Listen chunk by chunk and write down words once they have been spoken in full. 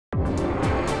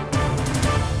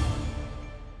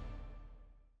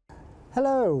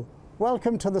Hello,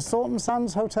 welcome to the Saunton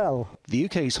Sands Hotel. The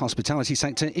UK's hospitality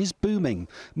sector is booming.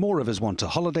 More of us want to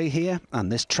holiday here,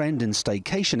 and this trend in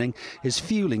staycationing is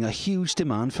fueling a huge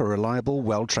demand for reliable,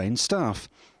 well-trained staff.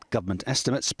 Government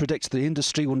estimates predict the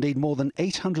industry will need more than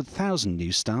 800,000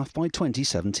 new staff by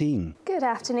 2017. Good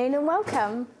afternoon and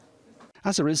welcome.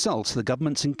 As a result, the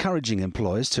government's encouraging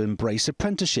employers to embrace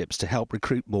apprenticeships to help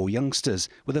recruit more youngsters,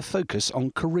 with a focus on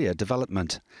career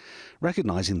development.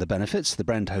 Recognising the benefits, the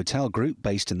Brend Hotel Group,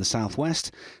 based in the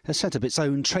southwest, has set up its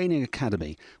own training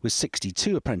academy, with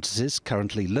 62 apprentices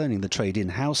currently learning the trade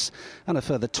in-house and a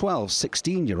further 12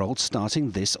 16-year-olds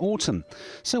starting this autumn.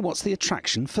 So what's the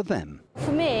attraction for them?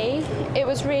 For me, it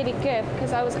was really good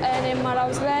because I was earning while I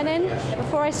was learning.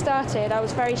 Before I started, I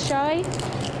was very shy.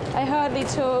 I hardly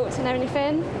talked and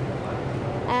anything,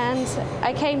 and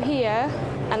I came here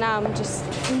and now I'm just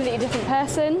a completely different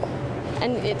person,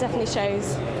 and it definitely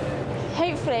shows.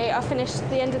 Hopefully I'll finish at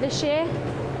the end of this year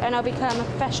and I'll become a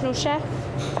professional chef.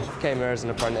 I came here as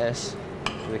an apprentice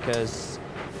because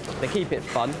they keep it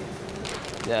fun.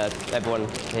 Yeah, everyone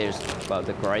here is, well,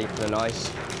 they're great, they're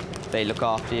nice, they look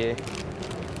after you,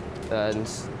 and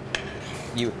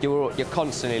you're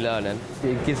constantly learning.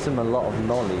 It gives them a lot of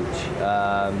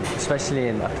knowledge, especially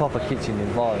in a proper kitchen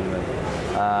environment.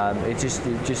 It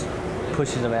just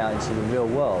pushes them out into the real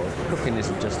world. Cooking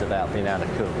isn't just about being able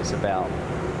to cook, it's about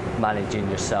managing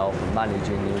yourself and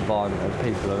managing the environment and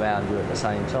people around you at the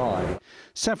same time.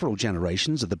 Several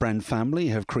generations of the Brend family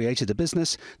have created a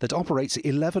business that operates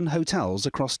 11 hotels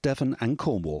across Devon and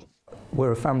Cornwall.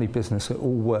 We're a family business that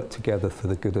all work together for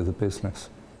the good of the business.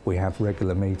 We have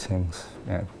regular meetings,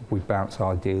 we bounce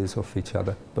ideas off each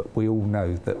other, but we all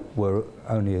know that we're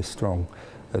only as strong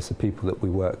as the people that we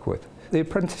work with. The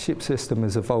apprenticeship system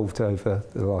has evolved over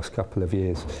the last couple of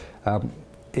years.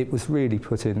 It was really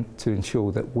put in to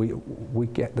ensure that we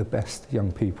get the best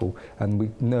young people and we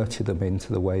nurture them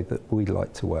into the way that we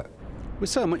like to work. With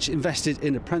so much invested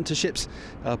in apprenticeships,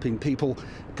 helping people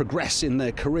progress in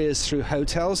their careers through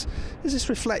hotels, is this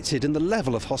reflected in the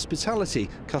level of hospitality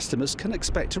customers can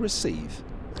expect to receive?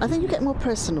 I think you get more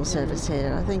personal service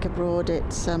here. I think abroad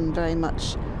it's very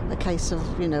much a case of,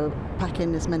 pack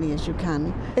in as many as you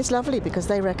can. It's lovely because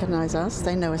they recognise us,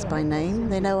 they know us by name,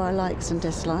 they know our likes and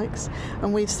dislikes,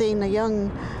 and we've seen a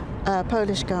young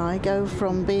Polish guy go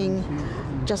from being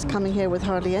just coming here with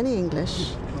hardly any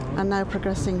English and now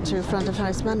progressing to front of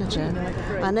house manager.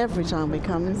 And every time we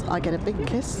come, I get a big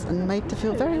kiss and made to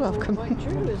feel very welcome.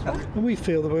 And we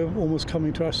feel that we're almost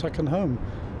coming to our second home.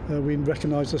 We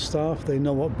recognise the staff, they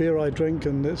know what beer I drink,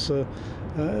 and it's all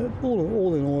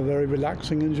in all a very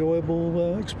relaxing,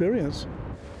 enjoyable experience.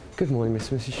 Good morning,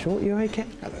 Mr. and Mrs. Short. You okay?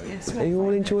 Hello. Yes. Are you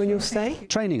all enjoying your stay?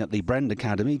 Training at the Brend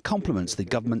Academy complements the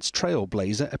government's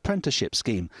Trailblazer apprenticeship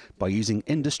scheme by using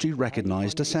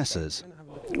industry-recognised assessors.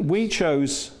 We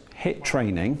chose HIT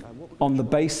training on the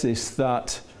basis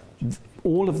that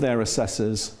all of their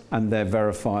assessors and their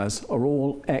verifiers are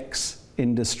all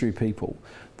ex-industry people.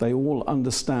 They all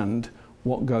understand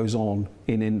what goes on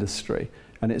in industry,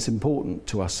 and it's important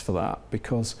to us for that,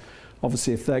 because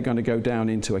obviously if they're going to go down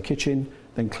into a kitchen,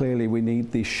 then clearly we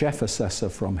need the chef assessor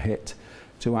from HIT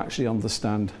to actually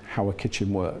understand how a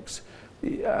kitchen works.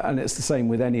 And it's the same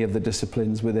with any of the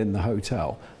disciplines within the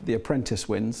hotel. The apprentice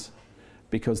wins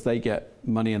because they get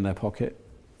money in their pocket,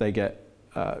 they get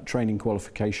training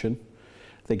qualification,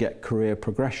 they get career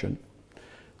progression.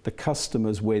 The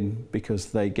customers win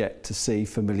because they get to see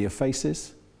familiar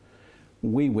faces.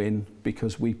 We win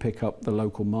because we pick up the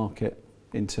local market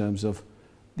in terms of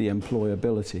the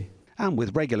employability. And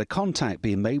with regular contact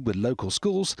being made with local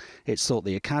schools, it's thought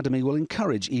the academy will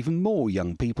encourage even more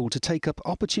young people to take up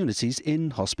opportunities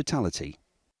in hospitality.